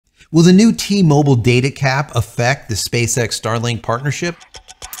Will the new T-Mobile data cap affect the SpaceX Starlink partnership?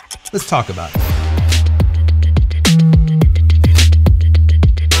 Let's talk about it.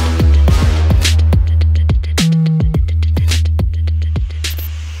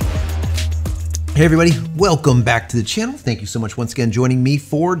 Hey everybody, welcome back to the channel. Thank you so much once again joining me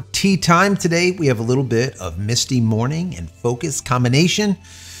for tea time. Today we have a little bit of misty morning and focus combination.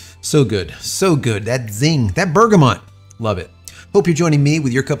 So good, so good. That zing, that bergamot, love it. Hope you're joining me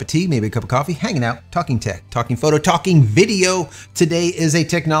with your cup of tea, maybe a cup of coffee, hanging out, talking tech, talking photo, talking video. Today is a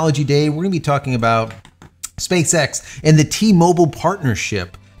technology day. We're gonna be talking about SpaceX and the T-Mobile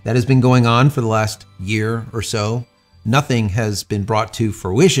partnership that has been going on for the last year or so. Nothing has been brought to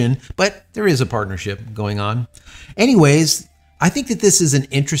fruition, but there is a partnership going on. Anyways, I think that this is an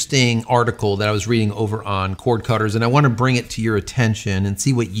interesting article that I was reading over on Cord Cutters, and I want to bring it to your attention and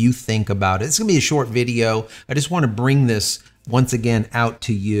see what you think about it. It's going to be a short video. I just want to bring this once again out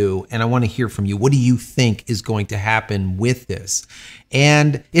to you, and I want to hear from you. What do you think is going to happen with this?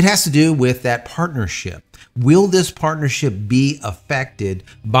 And it has to do with that partnership. Will this partnership be affected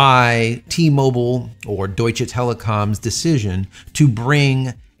by T-Mobile or Deutsche Telekom's decision to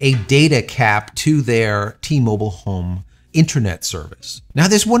bring a data cap to their T-Mobile Home Internet service? Now,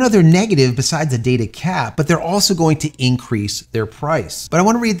 there's one other negative besides the data cap, but they're also going to increase their price. But I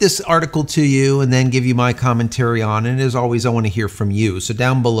want to read this article to you and then give you my commentary on it. And as always, I want to hear from you. So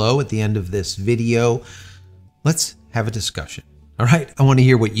down below at the end of this video, let's have a discussion. All right, I want to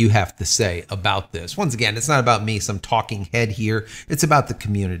hear what you have to say about this. Once again, it's not about me, some talking head here. It's about the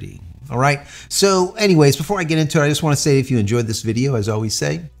community. All right. So anyways, before I get into it, I just want to say if you enjoyed this video, as I always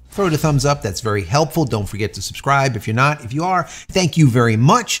say, throw it a thumbs up. That's very helpful. Don't forget to subscribe if you're not. If you are, thank you very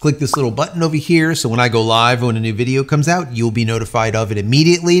much. Click this little button over here so when I go live or when a new video comes out, you'll be notified of it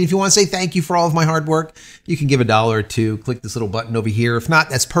immediately. And if you want to say thank you for all of my hard work, you can give $1 or $2. Click this little button over here. If not,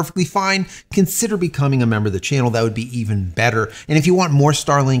 that's perfectly fine. Consider becoming a member of the channel. That would be even better. And if you want more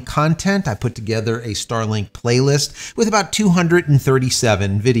Starlink content, I put together a Starlink playlist with about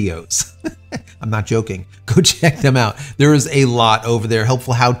 237 videos. I'm not joking. Go check them out. There is a lot over there.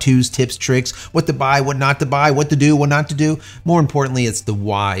 Helpful how-tos, tips, tricks, what to buy, what not to buy, what to do, what not to do. More importantly, it's the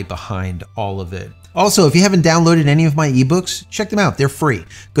why behind all of it. Also, if you haven't downloaded any of my ebooks, check them out. They're free.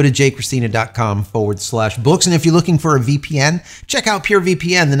 Go to JCristina.com/books. And if you're looking for a VPN, check out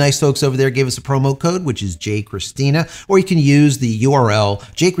PureVPN. The nice folks over there gave us a promo code, which is JCristina, or you can use the URL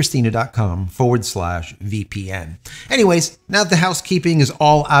JCristina.com/VPN. Anyways, now that the housekeeping is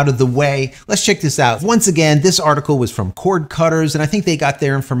all out of the way, let's check this out. Once again, this article was from Cord Cutters, and I think they got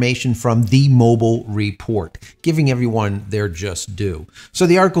their information from the Mobile Report, giving everyone their just due. So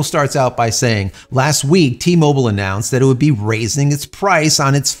the article starts out by saying, last week, T-Mobile announced that it would be raising its price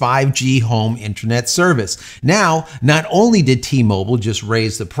on its 5G home internet service. Now, not only did T-Mobile just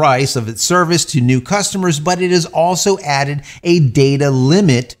raise the price of its service to new customers, but it has also added a data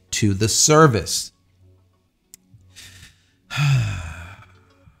limit to the service.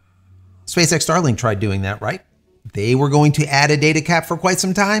 SpaceX Starlink tried doing that, right? They were going to add a data cap for quite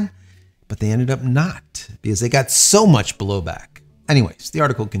some time, but they ended up not because they got so much blowback. Anyways, the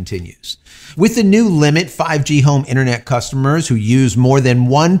article continues. With the new limit, 5G home internet customers who use more than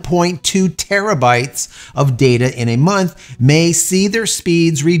 1.2 terabytes of data in a month may see their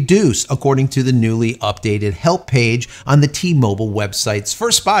speeds reduce, according to the newly updated help page on the T-Mobile websites,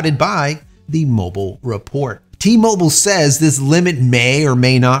 first spotted by the Mobile Report. T-Mobile says this limit may or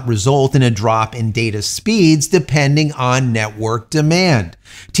may not result in a drop in data speeds depending on network demand.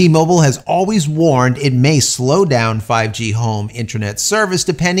 T-Mobile has always warned it may slow down 5G home internet service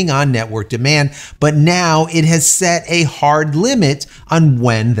depending on network demand, but now it has set a hard limit on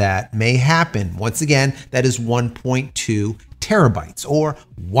when that may happen. Once again, that is 1.2 terabytes or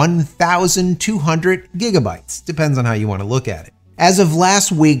 1,200 gigabytes. Depends on how you want to look at it. As of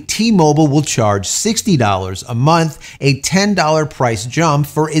last week, T-Mobile will charge $60 a month, a $10 price jump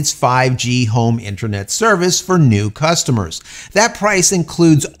for its 5G home internet service for new customers. That price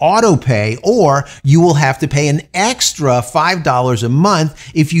includes autopay, or you will have to pay an extra $5 a month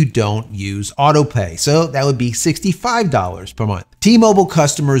if you don't use autopay. So that would be $65 per month. T-Mobile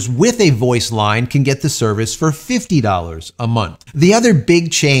customers with a voice line can get the service for $50 a month. The other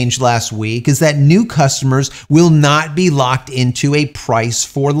big change last week is that new customers will not be locked into a price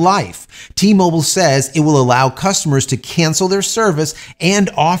for life. T-Mobile says it will allow customers to cancel their service and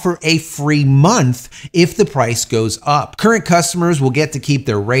offer a free month if the price goes up. Current customers will get to keep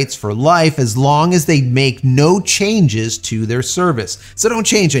their rates for life as long as they make no changes to their service. So don't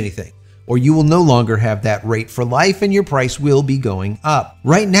change anything. or you will no longer have that rate for life and your price will be going up.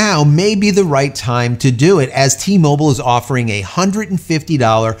 Right now may be the right time to do it, as T-Mobile is offering a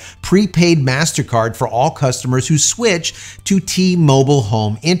 $150 prepaid MasterCard for all customers who switch to T-Mobile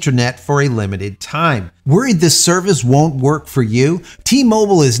Home Internet for a limited time. Worried this service won't work for you?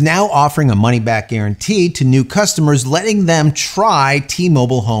 T-Mobile is now offering a money-back guarantee to new customers, letting them try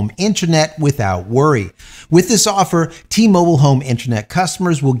T-Mobile Home Internet without worry. With this offer, T-Mobile Home Internet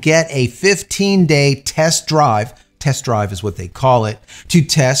customers will get a 15-day test drive is what they call it, to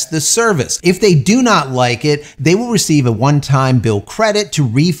test the service. If they do not like it, they will receive a one-time bill credit to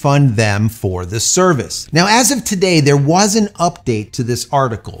refund them for the service. Now, as of today, there was an update to this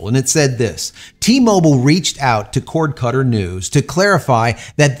article, and it said this: T-Mobile reached out to Cord Cutter News to clarify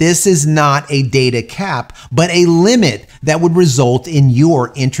that this is not a data cap, but a limit that would result in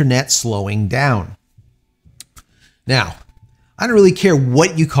your internet slowing down. Now, I don't really care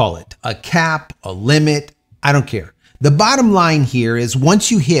what you call it, a cap, a limit, I don't care. The bottom line here is once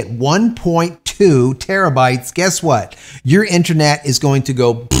you hit 1.2 terabytes, guess what? Your internet is going to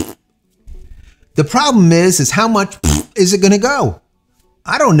go pfft. The problem is how much is it going to go?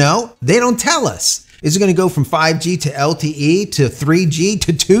 I don't know. They don't tell us. Is it going to go from 5G to LTE to 3G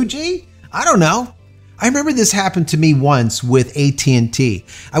to 2G? I don't know. I remember this happened to me once with AT&T.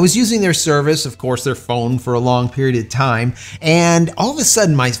 I was using their service, of course, their phone, for a long period of time, and all of a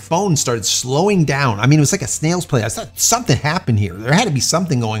sudden my phone started slowing down. I mean, it was like a snail's play. I thought something happened here. There had to be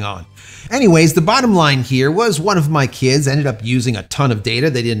something going on. Anyways, the bottom line here was one of my kids ended up using a ton of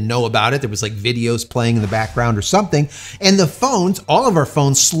data. They didn't know about it. There was like videos playing in the background or something, and the phones, all of our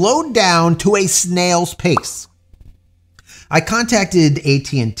phones, slowed down to a snail's pace. I contacted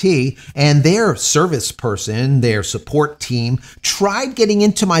AT&T, and their service person, their support team, tried getting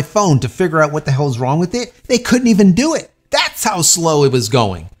into my phone to figure out what the hell's wrong with it. They couldn't even do it. That's how slow it was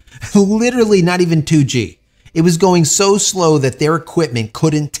going. Literally not even 2G. It was going so slow that their equipment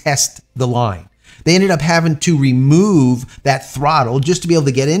couldn't test the line. They ended up having to remove that throttle just to be able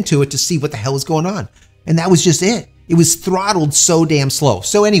to get into it to see what the hell was going on. And that was just it. It was throttled so damn slow.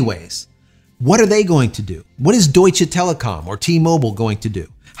 So anyways, what are they going to do? What is Deutsche Telekom or T-Mobile going to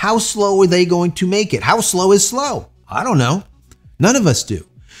do? How slow are they going to make it? How slow is slow? I don't know. None of us do.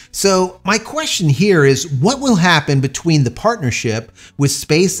 So my question here is, what will happen between the partnership with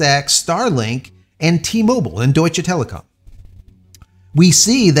SpaceX Starlink and T-Mobile and Deutsche Telekom? We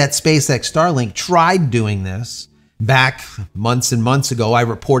see that SpaceX Starlink tried doing this back months and months ago. I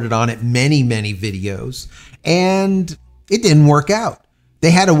reported on it many videos, and it didn't work out.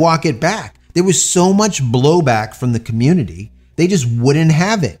 They had to walk it back. There was so much blowback from the community, they just wouldn't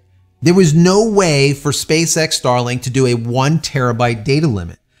have it. There was no way for SpaceX Starlink to do a 1 terabyte data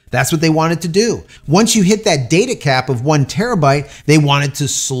limit. That's what they wanted to do. Once you hit that data cap of 1 terabyte, they wanted to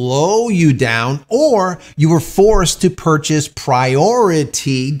slow you down, or you were forced to purchase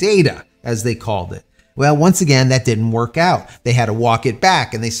priority data, as they called it. Well, once again, that didn't work out. They had to walk it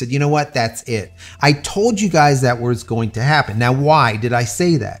back, and they said, you know what, that's it. I told you guys that was going to happen. Now, why did I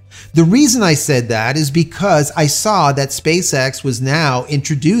say that? The reason I said that is because I saw that SpaceX was now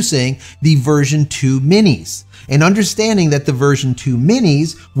introducing the version 2 minis. And understanding that the version 2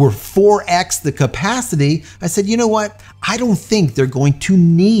 minis were 4x the capacity, I said, you know what, I don't think they're going to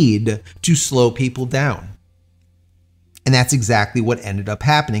need to slow people down. And that's exactly what ended up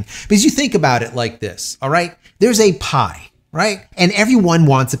happening. Because you think about it like this, all right? There's a pie, right? And everyone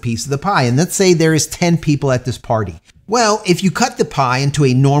wants a piece of the pie. And let's say there is 10 people at this party. Well, if you cut the pie into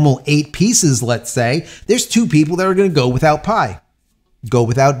a normal 8 pieces, let's say, there's 2 people that are going to go without pie, go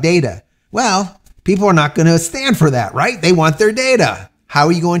without data. Well, people are not going to stand for that, right? They want their data. How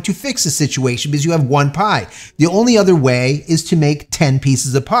are you going to fix the situation? Because you have 1 pie. The only other way is to make 10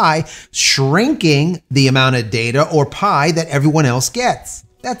 pieces of pie, shrinking the amount of data or pie that everyone else gets.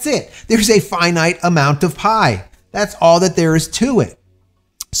 That's it. There's a finite amount of pie. That's all that there is to it.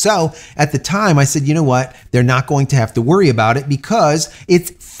 So at the time I said, you know what? They're not going to have to worry about it because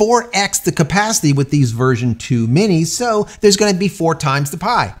it's 4x the capacity with these version 2 minis. So there's going to be 4 times the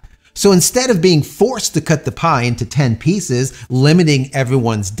pie. So instead of being forced to cut the pie into 10 pieces, limiting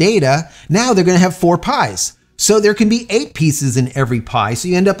everyone's data, now they're going to have 4 pies. So there can be 8 pieces in every pie. So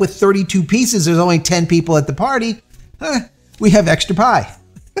you end up with 32 pieces. There's only 10 people at the party. We have extra pie.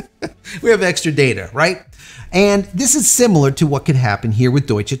 We have extra data, right? And this is similar to what could happen here with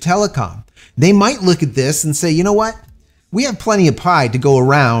Deutsche Telekom. They might look at this and say, you know what? We have plenty of pie to go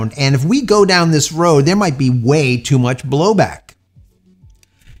around. And if we go down this road, there might be way too much blowback.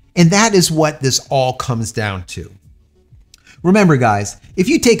 And that is what this all comes down to. Remember, guys, if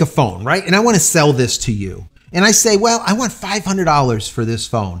you take a phone, right, and I want to sell this to you, and I say, well, I want $500 for this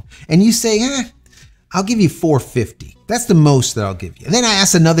phone. And you say, I'll give you $450. That's the most that I'll give you. And then I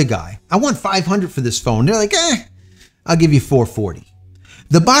ask another guy, I want $500 for this phone. They're like, I'll give you $440.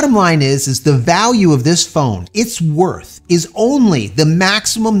 The bottom line is the value of this phone, its worth is only the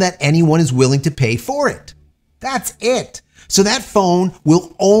maximum that anyone is willing to pay for it. That's it. So that phone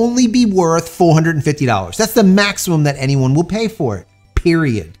will only be worth $450. That's the maximum that anyone will pay for it,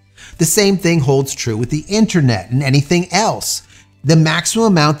 period. The same thing holds true with the internet and anything else. The maximum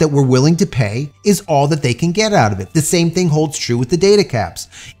amount that we're willing to pay is all that they can get out of it. The same thing holds true with the data caps.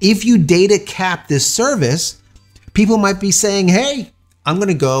 If you data cap this service, people might be saying, hey, I'm going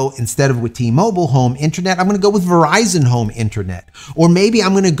to go, instead of with T-Mobile Home Internet, I'm going to go with Verizon Home Internet. Or maybe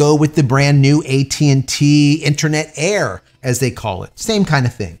I'm going to go with the brand new AT&T Internet Air, as they call it. Same kind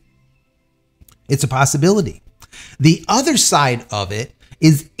of thing. It's a possibility. The other side of it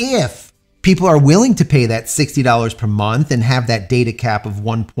is if people are willing to pay that $60 per month and have that data cap of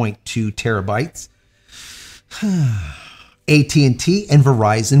 1.2 terabytes, AT&T and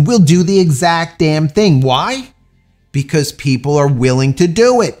Verizon will do the exact damn thing. Why? Because people are willing to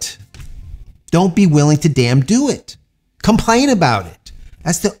do it. Don't be willing to damn do it. Complain about it.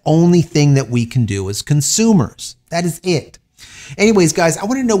 That's the only thing that we can do as consumers. That is it. Anyways, guys, I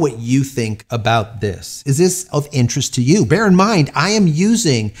want to know what you think about this. Is this of interest to you? Bear in mind, I am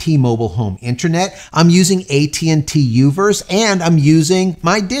using T-Mobile Home Internet, I'm using AT&T Uverse, and I'm using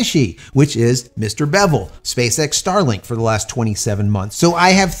my dishy, which is Mr. Bevel, SpaceX Starlink for the last 27 months. So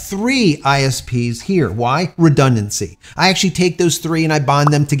I have 3 ISPs here. Why? Redundancy. I actually take those 3 and I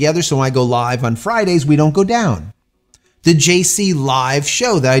bond them together so when I go live on Fridays, we don't go down. The JC live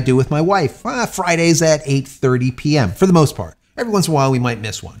show that I do with my wife, Fridays at 8:30 p.m. for the most part. Every once in a while, we might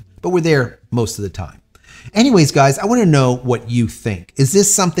miss one, but we're there most of the time. Anyways, guys, I want to know what you think. Is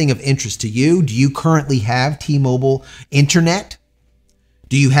this something of interest to you? Do you currently have T-Mobile Internet?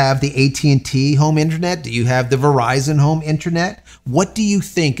 Do you have the AT&T Home Internet? Do you have the Verizon Home Internet? What do you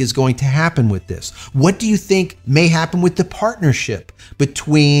think is going to happen with this? What do you think may happen with the partnership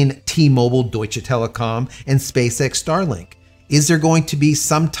between T-Mobile, Deutsche Telekom, and SpaceX Starlink? Is there going to be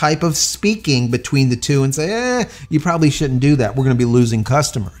some type of speaking between the two and say, you probably shouldn't do that. We're going to be losing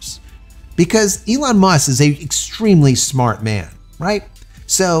customers. Because Elon Musk is an extremely smart man, right?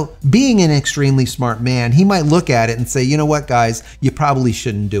 So being an extremely smart man, he might look at it and say, you know what, guys, you probably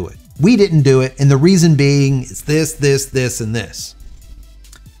shouldn't do it. We didn't do it. And the reason being is this, this, this, and this.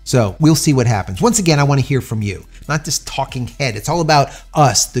 So we'll see what happens. Once again, I want to hear from you, not this talking head. It's all about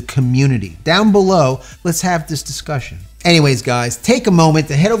us, the community. Down below, let's have this discussion. Anyways, guys, take a moment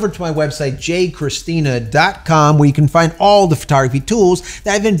to head over to my website, JCristina.com, where you can find all the photography tools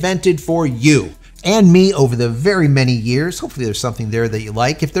that I've invented for you and me over the very many years. Hopefully there's something there that you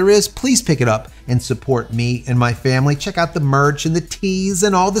like. If there is, please pick it up and support me and my family. Check out the merch and the teas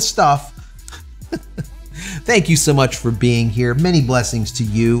and all the stuff. Thank you so much for being here. Many blessings to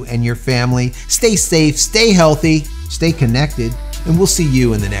you and your family. Stay safe, stay healthy, stay connected, and we'll see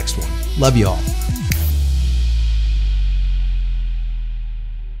you in the next one. Love you all.